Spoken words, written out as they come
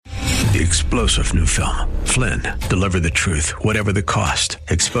The explosive new film, Flynn, deliver the truth, whatever the cost.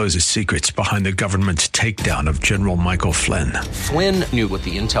 Exposes secrets behind the government's takedown of General Michael Flynn. Flynn knew what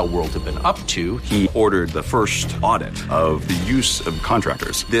the intel world had been up to. He ordered the first audit of the use of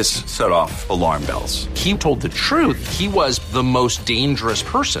contractors. This set off alarm bells. He told the truth. He was the most dangerous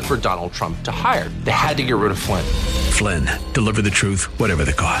person for Donald Trump to hire. They had to get rid of Flynn. Flynn, deliver the truth, whatever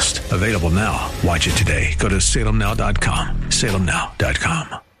the cost. Available now. Watch it today. Go to salemnow.com.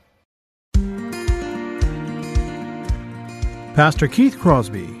 salemnow.com. Pastor Keith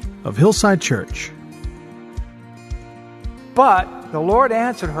Crosby of Hillside Church. But the Lord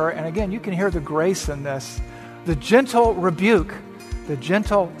answered her, and again, you can hear the grace in this, the gentle rebuke, the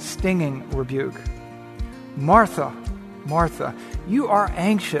gentle stinging rebuke. Martha, Martha, you are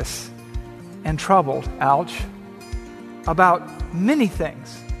anxious and troubled, ouch, about many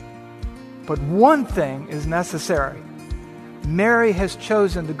things, but one thing is necessary. Mary has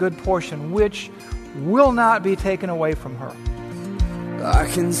chosen the good portion, which will not be taken away from her. I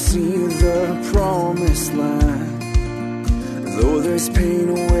can see the promised land, though there's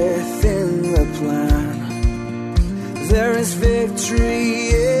pain within the plan. There is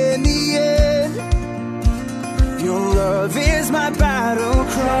victory in the end. Your love is my battle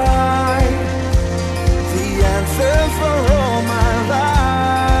cry, the answer for all my life.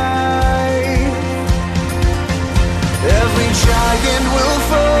 Every giant will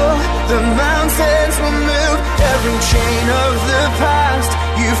fall, the mountains will move, every chain of the past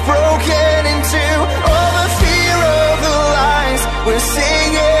you've broken into. All the fear of the lies, we're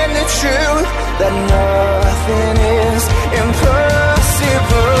singing the truth, that nothing is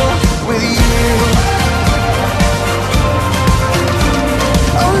impossible with you.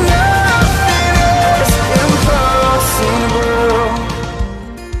 Oh, nothing is impossible.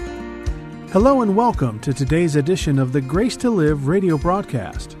 Hello and welcome to today's edition of the Grace to Live radio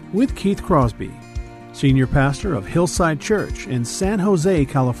broadcast with Keith Crosby, Senior Pastor of Hillside Church in San Jose,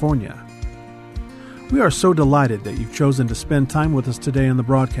 California. We are so delighted that you've chosen to spend time with us today on the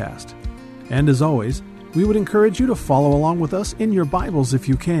broadcast. And as always, we would encourage you to follow along with us in your Bibles if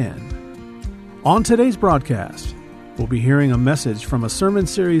you can. On today's broadcast, we'll be hearing a message from a sermon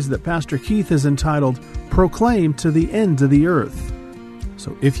series that Pastor Keith has entitled, Proclaim to the Ends of the Earth.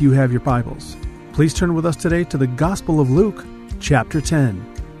 So if you have your Bibles, please turn with us today to the Gospel of Luke, chapter 10.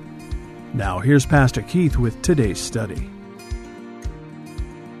 Now here's Pastor Keith with today's study.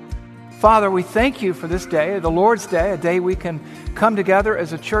 Father, we thank you for this day, the Lord's Day, a day we can come together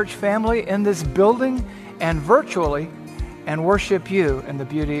as a church family in this building and virtually and worship you in the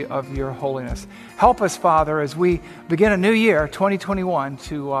beauty of your holiness. Help us, Father, as we begin a new year, 2021,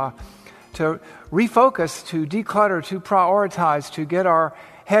 to refocus, to declutter, to prioritize, to get our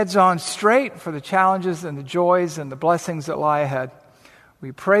heads on straight for the challenges and the joys and the blessings that lie ahead.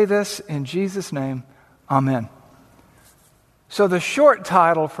 We pray this in Jesus' name. Amen. So the short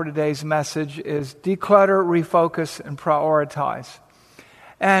title for today's message is Declutter, Refocus, and Prioritize.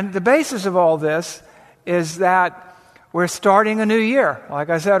 And the basis of all this is that we're starting a new year.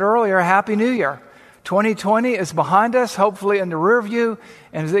 Like I said earlier, Happy New Year. 2020 is behind us, hopefully in the rear view,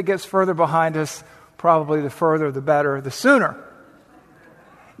 and as it gets further behind us, probably the further, the better, the sooner.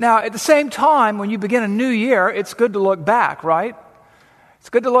 Now, at the same time, when you begin a new year, it's good to look back, right? It's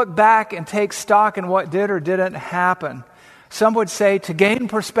good to look back and take stock in what did or didn't happen. Some would say to gain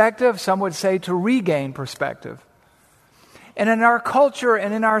perspective, some would say to regain perspective. And in our culture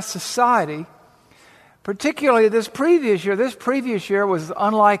and in our society, particularly this previous year was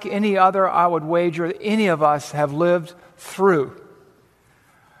unlike any other, I would wager, any of us have lived through.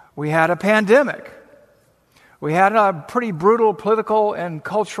 We had a pandemic. We had a pretty brutal political and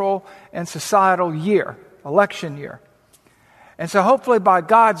cultural and societal year, election year. And so hopefully by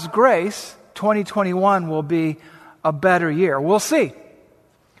God's grace, 2021 will be a better year. We'll see.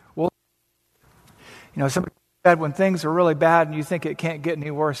 Somebody said when things are really bad and you think it can't get any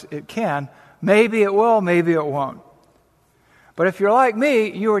worse, it can. Maybe it will, maybe it won't. But if you're like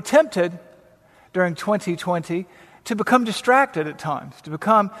me, you were tempted during 2020 to become distracted at times,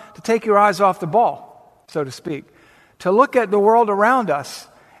 to take your eyes off the ball, so to speak, to look at the world around us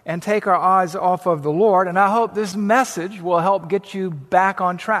and take our eyes off of the Lord. And I hope this message will help get you back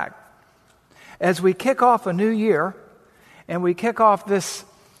on track. As we kick off a new year and we kick off this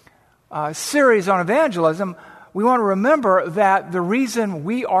series on evangelism, we want to remember that the reason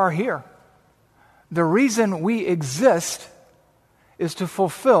we are here, the reason we exist, is to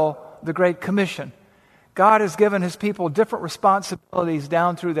fulfill the Great Commission. God has given his people different responsibilities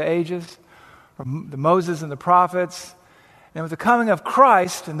down through the ages, from the Moses and the prophets. And with the coming of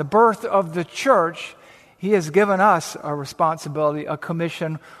Christ and the birth of the church, He has given us a responsibility, a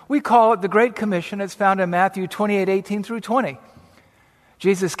commission. We call it the Great Commission. It's found in Matthew 28:18 through 20.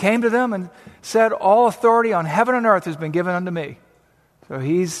 Jesus came to them and said, all authority on heaven and earth has been given unto me. So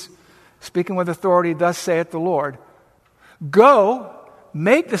he's speaking with authority, thus saith the Lord. Go,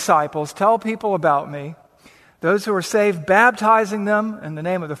 make disciples, tell people about me. Those who are saved, baptizing them in the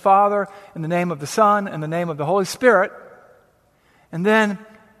name of the Father, in the name of the Son, in the name of the Holy Spirit. And then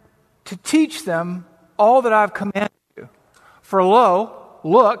to teach them all that I've commanded you. For lo,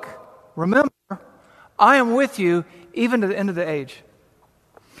 look, remember, I am with you even to the end of the age.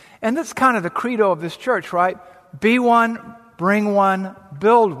 And that's kind of the credo of this church, right? Be one, bring one,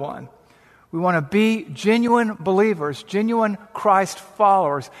 build one. We want to be genuine believers, genuine Christ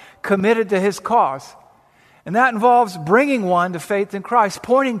followers, committed to His cause. And that involves bringing one to faith in Christ,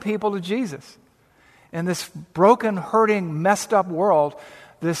 pointing people to Jesus. In this broken, hurting, messed up world,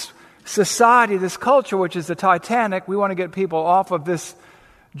 this society, this culture, which is the Titanic, we want to get people off of this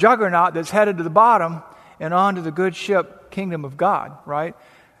juggernaut that's headed to the bottom and onto the good ship, kingdom of God, right?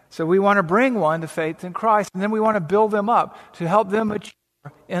 So we want to bring one to faith in Christ, and then we want to build them up to help them mature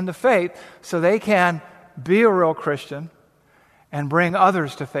in the faith so they can be a real Christian and bring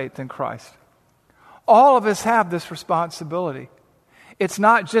others to faith in Christ. All of us have this responsibility. It's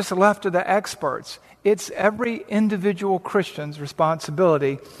not just left to the experts. It's every individual Christian's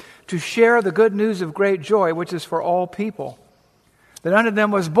responsibility to share the good news of great joy, which is for all people. That unto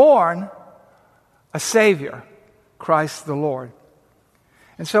them was born a Savior, Christ the Lord.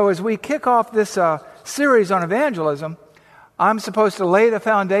 And so as we kick off this series on evangelism, I'm supposed to lay the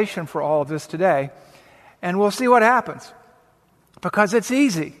foundation for all of this today, and we'll see what happens. Because it's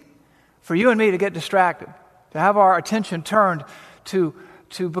easy for you and me to get distracted, to have our attention turned to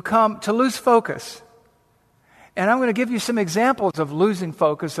lose focus. And I'm going to give you some examples of losing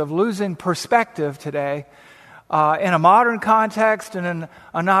focus, of losing perspective today, in a modern context and in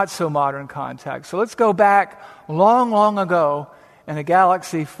a not-so-modern context. So let's go back long, long ago in a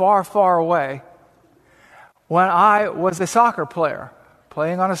galaxy far, far away when I was a soccer player,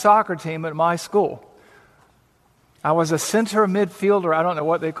 playing on a soccer team at my school. I was a center midfielder. I don't know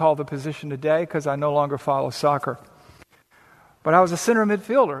what they call the position today because I no longer follow soccer. But I was a center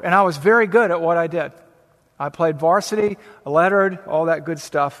midfielder, and I was very good at what I did. I played varsity, lettered, all that good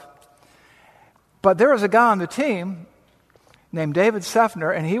stuff. But there was a guy on the team named David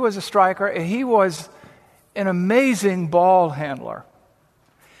Sefner, and he was a striker, and he was an amazing ball handler.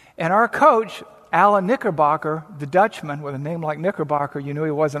 And our coach, Alan Knickerbocker, the Dutchman with a name like Knickerbocker, you knew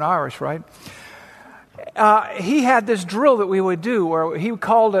he wasn't Irish, right? He had this drill that we would do where he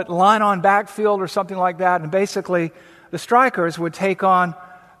called it line on backfield or something like that, and basically the strikers would take on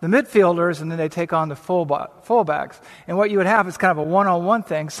the midfielders, and then they take on the fullbacks. And what you would have is kind of a one-on-one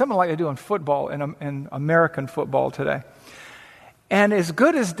thing, similar like they do in football, in American football today. And as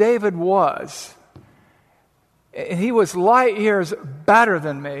good as David was, and he was light years better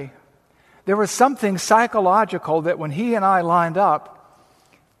than me, there was something psychological that when he and I lined up,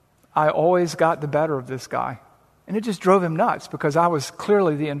 I always got the better of this guy. And it just drove him nuts because I was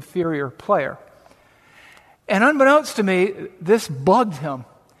clearly the inferior player. And unbeknownst to me, this bugged him.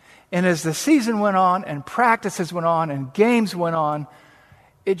 And as the season went on and practices went on and games went on,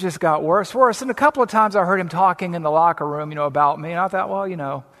 it just got worse. And a couple of times I heard him talking in the locker room, about me. And I thought,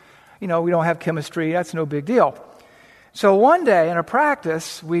 well, we don't have chemistry. That's no big deal. So one day in a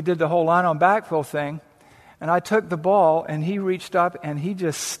practice, we did the whole line on backfield thing. And I took the ball and he reached up and he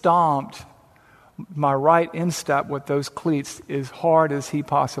just stomped my right instep with those cleats as hard as he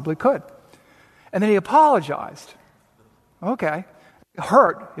possibly could. And then he apologized. Okay. It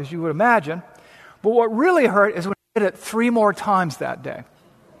hurt, as you would imagine. But what really hurt is when he did it 3 more times that day.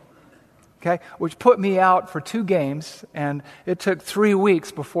 Okay? Which put me out for 2 games, and it took 3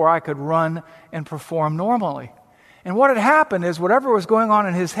 weeks before I could run and perform normally. And what had happened is whatever was going on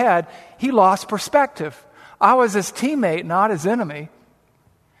in his head, he lost perspective. I was his teammate, not his enemy.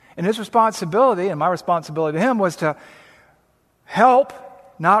 And his responsibility, and my responsibility to him, was to help,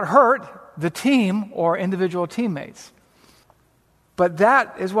 not hurt, the team or individual teammates. But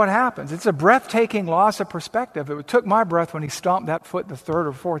that is what happens. It's a breathtaking loss of perspective. It took my breath when he stomped that foot the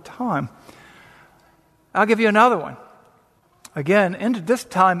 3rd or 4th time. I'll give you another one. Again, this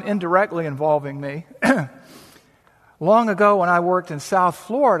time indirectly involving me. Long ago when I worked in South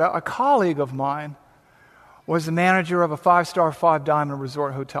Florida, a colleague of mine was the manager of a 5-star, 5-diamond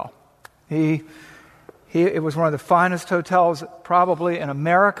resort hotel. It was one of the finest hotels probably in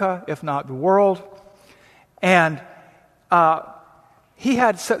America, if not the world. And he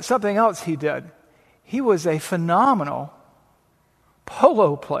had something else he did. He was a phenomenal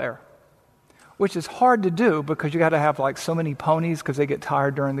polo player. which is hard to do because you got to have like so many ponies because they get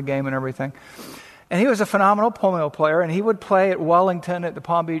tired during the game and everything. And he was a phenomenal polo player, and he would play at Wellington at the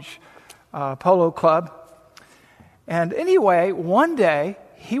Palm Beach Polo Club. And anyway, one day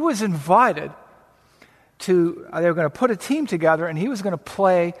he was invited to, they were going to put a team together, and he was going to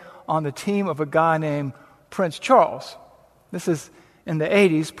play on the team of a guy named Prince Charles. This is in the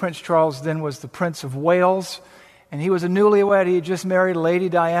 80s. Prince Charles then was the Prince of Wales, and he was a newlywed. He had just married Lady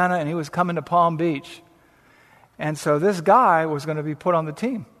Diana, and he was coming to Palm Beach. And so this guy was going to be put on the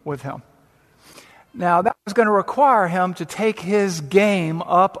team with him. Now, that was going to require him to take his game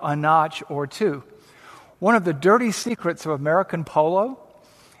up a notch or two. One of the dirty secrets of American polo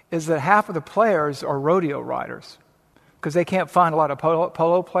is that half of the players are rodeo riders because they can't find a lot of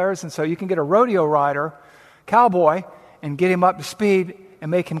polo players. And so you can get a rodeo rider, cowboy, and get him up to speed and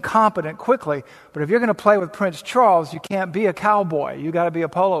make him competent quickly. But if you're going to play with Prince Charles, you can't be a cowboy. You got to be a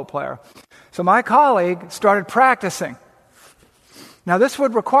polo player. So my colleague started practicing. Now, this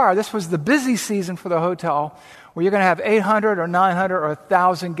was the busy season for the hotel, where you're going to have 800 or 900 or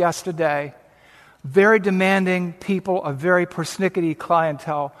 1,000 guests a day, very demanding people, a very persnickety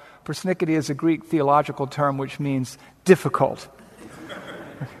clientele. Persnickety is a Greek theological term which means difficult.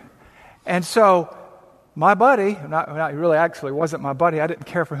 And so my buddy, not really actually wasn't my buddy, I didn't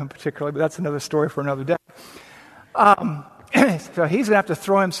care for him particularly, but that's another story for another day. So he's going to have to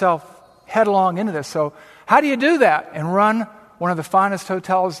throw himself headlong into this. So how do you do that and run one of the finest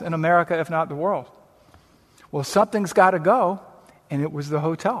hotels in America, if not the world? Well, something's got to go, and it was the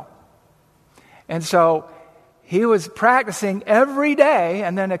hotel. And so he was practicing every day,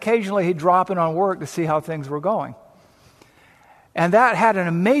 and then occasionally he'd drop in on work to see how things were going. And that had an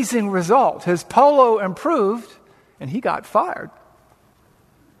amazing result. His polo improved, and he got fired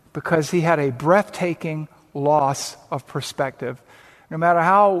because he had a breathtaking loss of perspective. No matter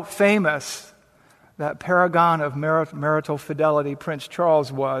how famous that paragon of marital fidelity Prince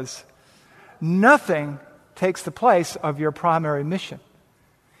Charles was, nothing takes the place of your primary mission.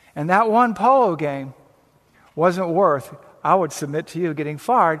 And that one polo game wasn't worth, I would submit to you, getting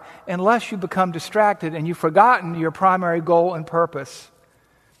fired unless you become distracted and you've forgotten your primary goal and purpose.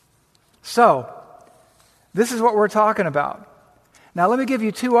 So, this is what we're talking about. Now, let me give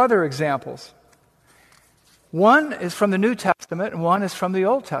you two other examples. One is from the New Testament and one is from the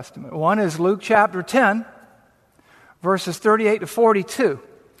Old Testament. One is Luke chapter 10, verses 38 to 42.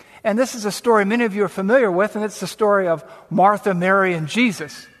 And this is a story many of you are familiar with, and it's the story of Martha, Mary, and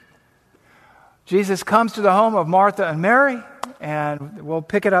Jesus. Jesus comes to the home of Martha and Mary, and we'll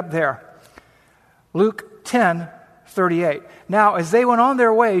pick it up there. Luke 10, 38. Now, as they went on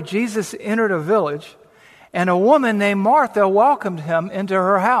their way, Jesus entered a village, and a woman named Martha welcomed him into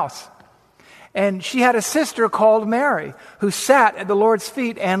her house. And she had a sister called Mary, who sat at the Lord's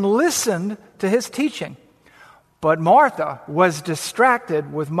feet and listened to his teaching. But Martha was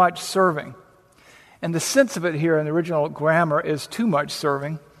distracted with much serving. And the sense of it here in the original grammar is too much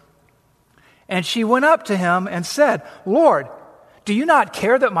serving. And she went up to him and said, "Lord, do you not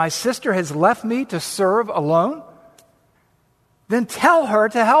care that my sister has left me to serve alone? Then tell her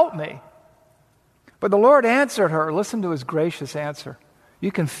to help me." But the Lord answered her. Listen to his gracious answer.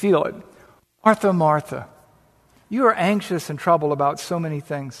 You can feel it. "Martha, Martha, you are anxious and troubled about so many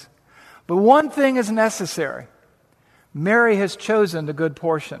things. But one thing is necessary. Mary has chosen the good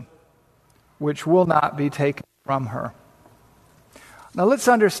portion, which will not be taken from her." Now let's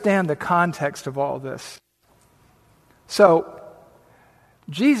understand the context of all this. So,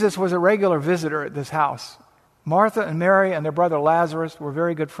 Jesus was a regular visitor at this house. Martha and Mary and their brother Lazarus were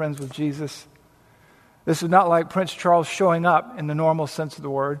very good friends with Jesus. This is not like Prince Charles showing up in the normal sense of the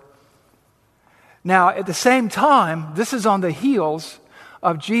word. Now, at the same time, this is on the heels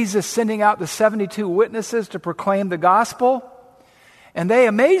of Jesus sending out the 72 witnesses to proclaim the gospel. And they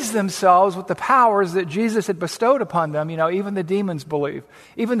amazed themselves with the powers that Jesus had bestowed upon them. You know, even the demons believe.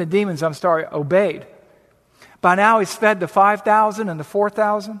 Even the demons, obeyed. By now, he's fed the 5,000 and the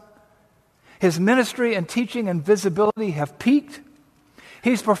 4,000. His ministry and teaching and visibility have peaked.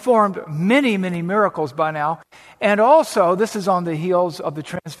 He's performed many, many miracles by now. And also, this is on the heels of the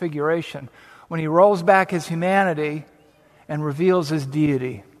Transfiguration, when he rolls back his humanity and reveals his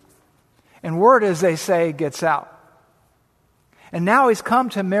deity. And word, as they say, gets out. And now he's come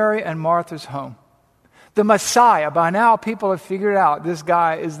to Mary and Martha's home. The Messiah. By now, people have figured out this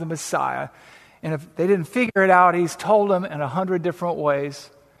guy is the Messiah. And if they didn't figure it out, he's told them in 100 different ways.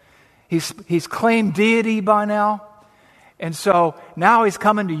 He's claimed deity by now. And so now he's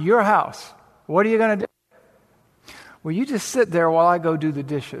coming to your house. What are you going to do? Well, you just sit there while I go do the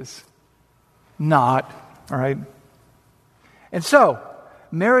dishes. Not, all right? And so,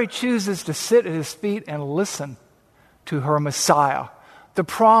 Mary chooses to sit at his feet and listen to her Messiah, the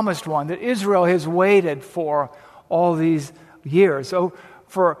promised one that Israel has waited for all these years,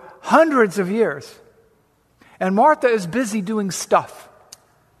 for hundreds of years. And Martha is busy doing stuff.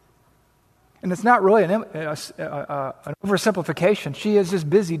 And it's not really an oversimplification. She is just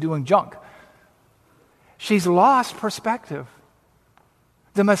busy doing junk. She's lost perspective.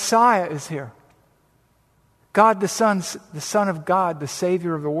 The Messiah is here. God the Son of God, the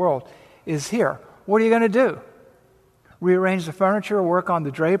Savior of the world, is here. What are you going to do? Rearrange the furniture, work on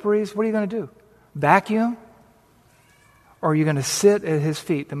the draperies? What are you going to do? Vacuum? Or are you going to sit at his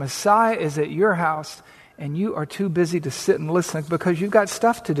feet? The Messiah is at your house, and you are too busy to sit and listen because you've got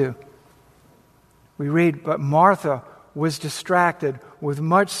stuff to do. We read, but Martha was distracted with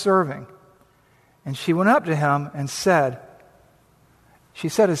much serving. And she went up to him and said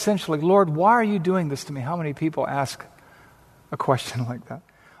essentially, Lord, why are you doing this to me? How many people ask a question like that?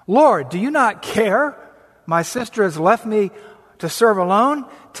 Lord, do you not care? My sister has left me to serve alone.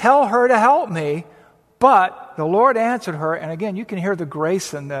 Tell her to help me. But the Lord answered her, and again, you can hear the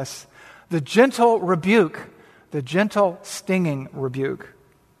grace in this, the gentle rebuke, the gentle stinging rebuke.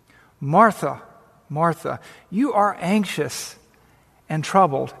 Martha, Martha, you are anxious and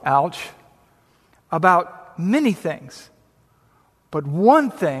troubled, ouch, about many things. But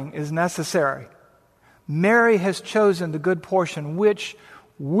one thing is necessary. Mary has chosen the good portion, which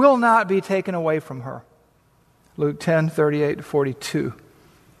will not be taken away from her. Luke 10:38-42,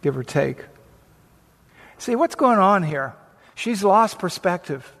 give or take. See, what's going on here? She's lost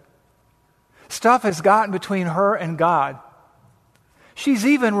perspective. Stuff has gotten between her and God. She's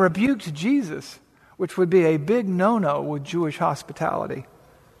even rebuked Jesus, which would be a big no-no with Jewish hospitality.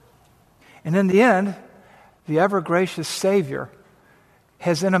 And in the end, the ever-gracious Savior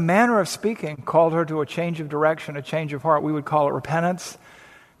has, in a manner of speaking, called her to a change of direction, a change of heart. We would call it repentance,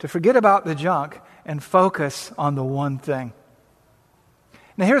 to forget about the junk and focus on the one thing.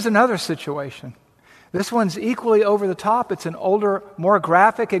 Now here's another situation. This one's equally over the top. It's an older, more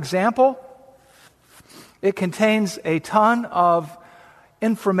graphic example. It contains a ton of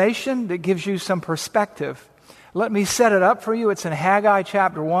information that gives you some perspective. Let me set it up for you. It's in Haggai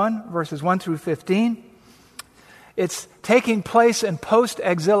chapter 1, verses 1 through 15. It's taking place in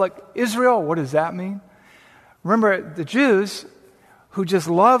post-exilic Israel. What does that mean? Remember, the Jews who just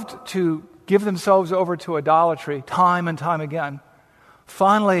loved to give themselves over to idolatry time and time again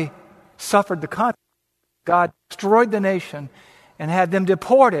finally suffered the consequences. God destroyed the nation and had them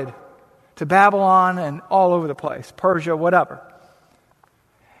deported to Babylon and all over the place, Persia, whatever.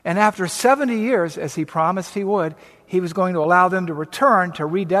 And after 70 years, as he promised he would, he was going to allow them to return, to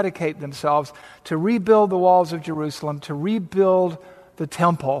rededicate themselves, to rebuild the walls of Jerusalem, to rebuild the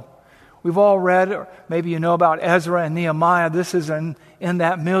temple. We've all read, or maybe you know about Ezra and Nehemiah. This is in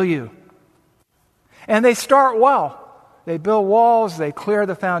that milieu. And they start well. They build walls, they clear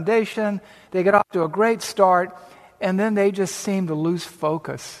the foundation, they get off to a great start, and then they just seem to lose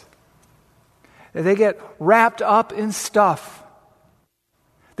focus. They get wrapped up in stuff.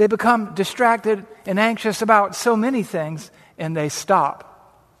 They become distracted and anxious about so many things, and they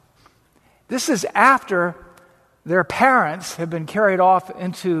stop. This is after their parents have been carried off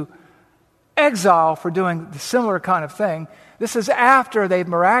into exile for doing the similar kind of thing. This is after they've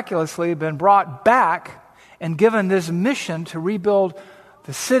miraculously been brought back and given this mission to rebuild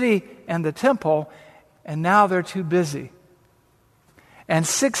the city and the temple, and now they're too busy. And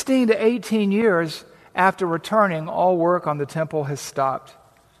 16 to 18 years after returning, all work on the temple has stopped.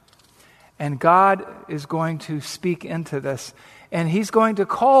 And God is going to speak into this. And He's going to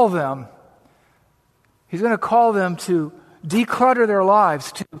call them. He's going to call them to declutter their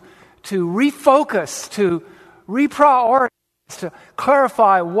lives, to refocus, to reprioritize, to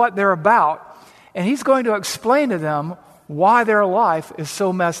clarify what they're about. And He's going to explain to them why their life is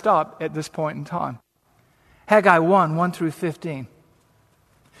so messed up at this point in time. Haggai 1 through 15.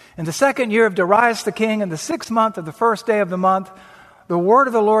 In the second year of Darius the king, in the 6th month of the first day of the month, the word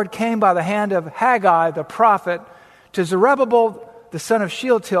of the Lord came by the hand of Haggai the prophet to Zerubbabel the son of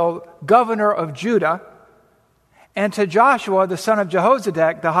Shealtiel, governor of Judah, and to Joshua the son of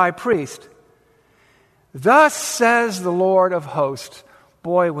Jehozadak, the high priest. Thus says the Lord of hosts.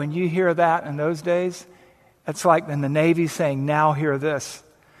 Boy, when you hear that in those days, it's like in the Navy saying, now hear this.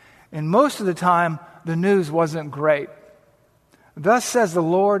 And most of the time, the news wasn't great. Thus says the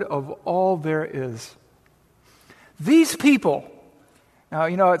Lord of all there is. These people, now,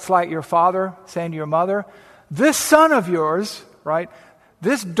 you know, it's like your father saying to your mother, this son of yours, right?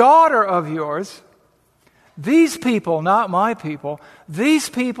 This daughter of yours, these people, not my people, these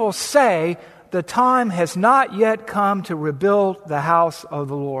people say the time has not yet come to rebuild the house of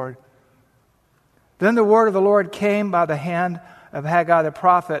the Lord. Then the word of the Lord came by the hand of Haggai the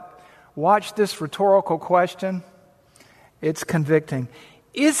prophet. Watch this rhetorical question. It's convicting.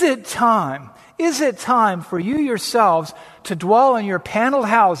 Is it time for you yourselves to dwell in your paneled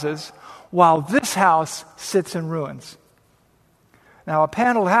houses while this house sits in ruins? Now, a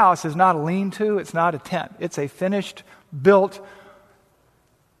paneled house is not a lean-to, it's not a tent. It's a finished, built,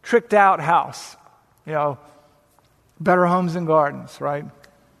 tricked out house. You know, Better Homes and Gardens, right?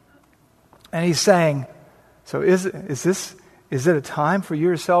 And he's saying, so is it a time for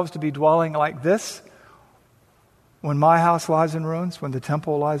yourselves to be dwelling like this when my house lies in ruins, when the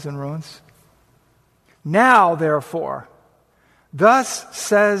temple lies in ruins? Now, therefore, thus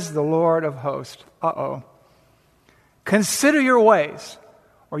says the Lord of hosts. Consider your ways,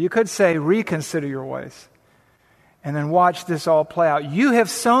 or you could say reconsider your ways. And then watch this all play out. You have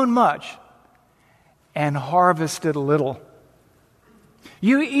sown much and harvested little.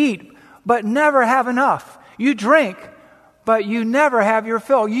 You eat, but never have enough. You drink, but you never have your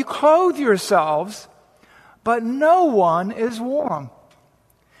fill. You clothe yourselves, but no one is warm.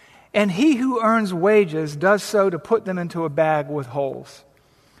 And he who earns wages does so to put them into a bag with holes.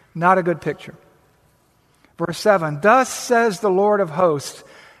 Not a good picture. Verse 7, thus says the Lord of hosts,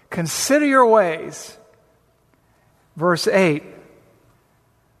 consider your ways. Verse 8,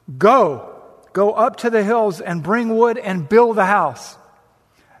 go up to the hills and bring wood and build a house,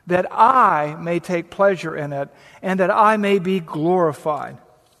 that I may take pleasure in it and that I may be glorified.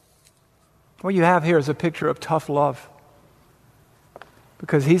 What you have here is a picture of tough love.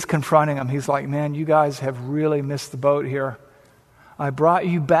 Because he's confronting them. He's like, man, you guys have really missed the boat here. I brought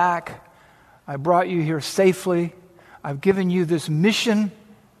you back. I brought you here safely. I've given you this mission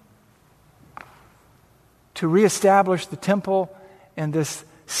to reestablish the temple and this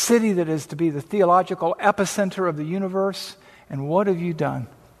city that is to be the theological epicenter of the universe. And what have you done?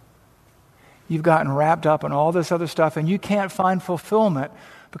 You've gotten wrapped up in all this other stuff, and you can't find fulfillment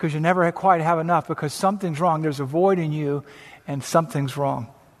because you never quite have enough, because something's wrong. There's a void in you, and something's wrong.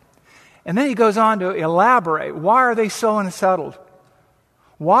 And then he goes on to elaborate. Why are they so unsettled?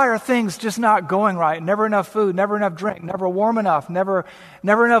 Why are things just not going right? Never enough food, never enough drink, never warm enough, never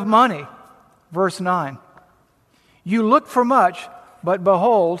enough money. Verse 9. You looked for much, but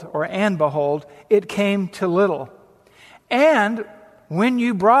behold, it came to little. And when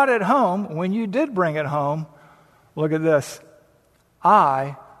you brought it home, when you did bring it home, look at this,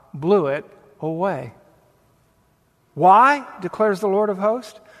 I blew it away. Why, declares the Lord of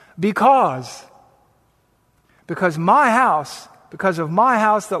hosts? Because of my house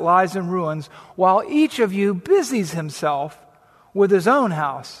that lies in ruins, while each of you busies himself with his own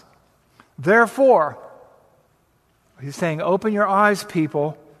house. Therefore, he's saying, open your eyes,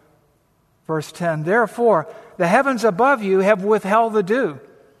 people. Verse 10, therefore, the heavens above you have withheld the dew,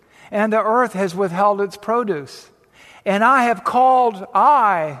 and the earth has withheld its produce. And I have called,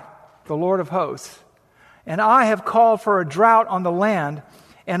 the Lord of hosts, and I have called for a drought on the land,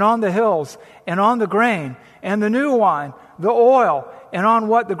 and on the hills, and on the grain, and the new wine, the oil, and on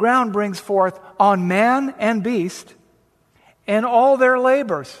what the ground brings forth, on man and beast, and all their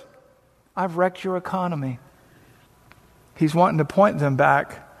labors. I've wrecked your economy. He's wanting to point them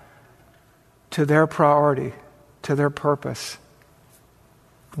back to their priority, to their purpose,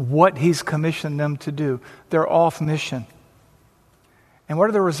 what he's commissioned them to do. They're off mission. And what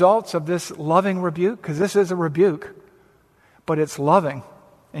are the results of this loving rebuke? Because this is a rebuke, but it's loving.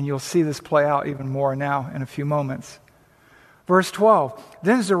 And you'll see this play out even more now in a few moments. Verse 12,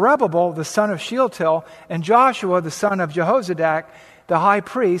 then Zerubbabel, the son of Shealtiel, and Joshua, the son of Jehozadak, the high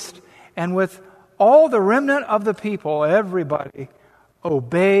priest, and with all the remnant of the people, everybody,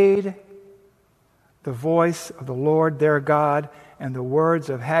 obeyed the voice of the Lord their God and the words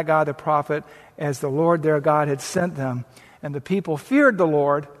of Haggai the prophet, as the Lord their God had sent them. And the people feared the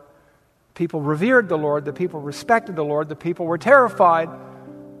Lord, people revered the Lord, the people respected the Lord, the people were terrified.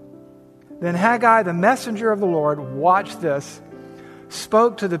 Then Haggai, the messenger of the Lord, watch this,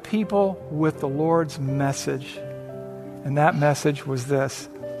 spoke to the people with the Lord's message. And that message was this: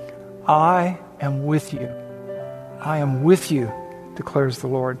 I am with you. I am with you, declares the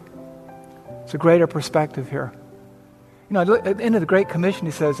Lord. It's a greater perspective here. You know, at the end of the Great Commission,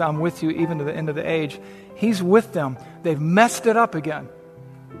 he says, I'm with you even to the end of the age. He's with them. They've messed it up again.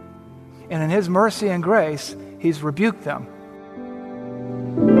 And in his mercy and grace, he's rebuked them.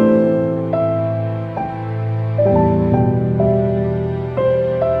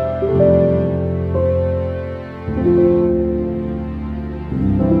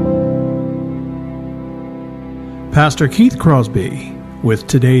 Pastor Keith Crosby, with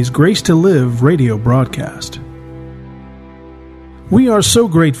today's Grace to Live radio broadcast. We are so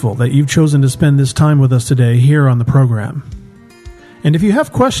grateful that you've chosen to spend this time with us today here on the program. And if you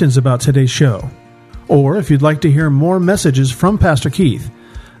have questions about today's show, or if you'd like to hear more messages from Pastor Keith,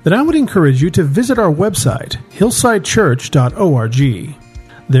 then I would encourage you to visit our website, hillsidechurch.org.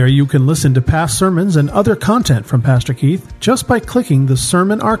 There you can listen to past sermons and other content from Pastor Keith just by clicking the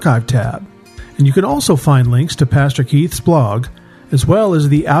Sermon Archive tab. And you can also find links to Pastor Keith's blog, as well as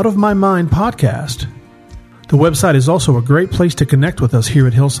the Out of My Mind podcast. The website is also a great place to connect with us here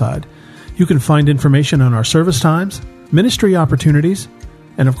at Hillside. You can find information on our service times, ministry opportunities,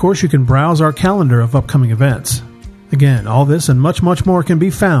 and of course you can browse our calendar of upcoming events. Again, all this and much, much more can be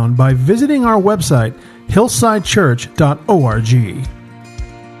found by visiting our website,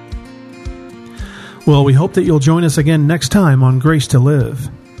 hillsidechurch.org. Well, we hope that you'll join us again next time on Grace to Live.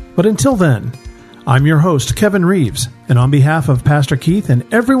 But until then, I'm your host, Kevin Reeves, and on behalf of Pastor Keith and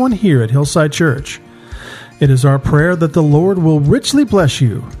everyone here at Hillside Church, it is our prayer that the Lord will richly bless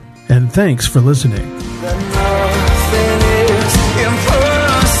you, and thanks for listening. Nothing is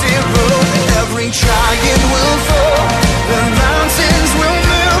impossible. Every giant will fall. The mountains will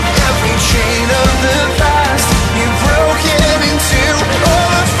move. Every chain of the past you've broken into. All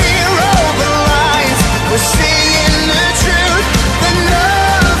the fear, all the lies. We're seeing the truth. That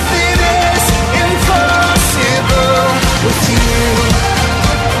nothing is impossible with you.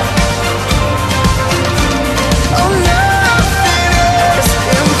 Oh, nothing is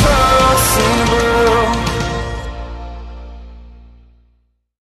impossible.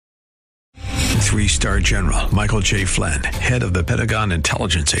 Three-star General Michael J. Flynn, head of the Pentagon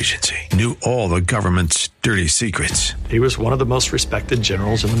Intelligence Agency, knew all the government's dirty secrets. He was one of the most respected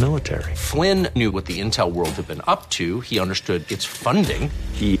generals in the military. Flynn knew what the intel world had been up to. He understood its funding.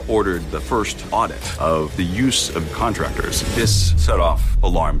 He ordered the first audit of the use of contractors. This set off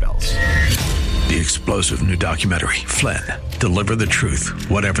alarm bells. The explosive new documentary, Flynn, Deliver the Truth,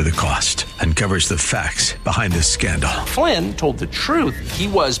 Whatever the Cost, uncovers the facts behind this scandal. Flynn told the truth. He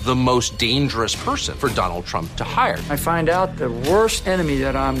was the most dangerous person for Donald Trump to hire. I find out the worst enemy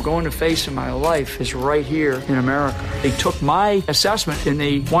that I'm going to face in my life is right here in America. They took my assessment and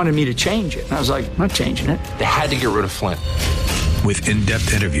they wanted me to change it. And I was like, I'm not changing it. They had to get rid of Flynn. With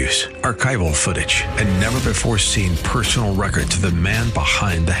in-depth interviews, archival footage, and never-before-seen personal records of the man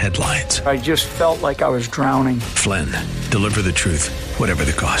behind the headlines. I just felt like I was drowning. Flynn, Deliver the Truth, Whatever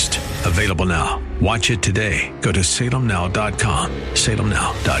the Cost. Available now. Watch it today. Go to salemnow.com.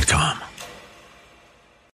 salemnow.com.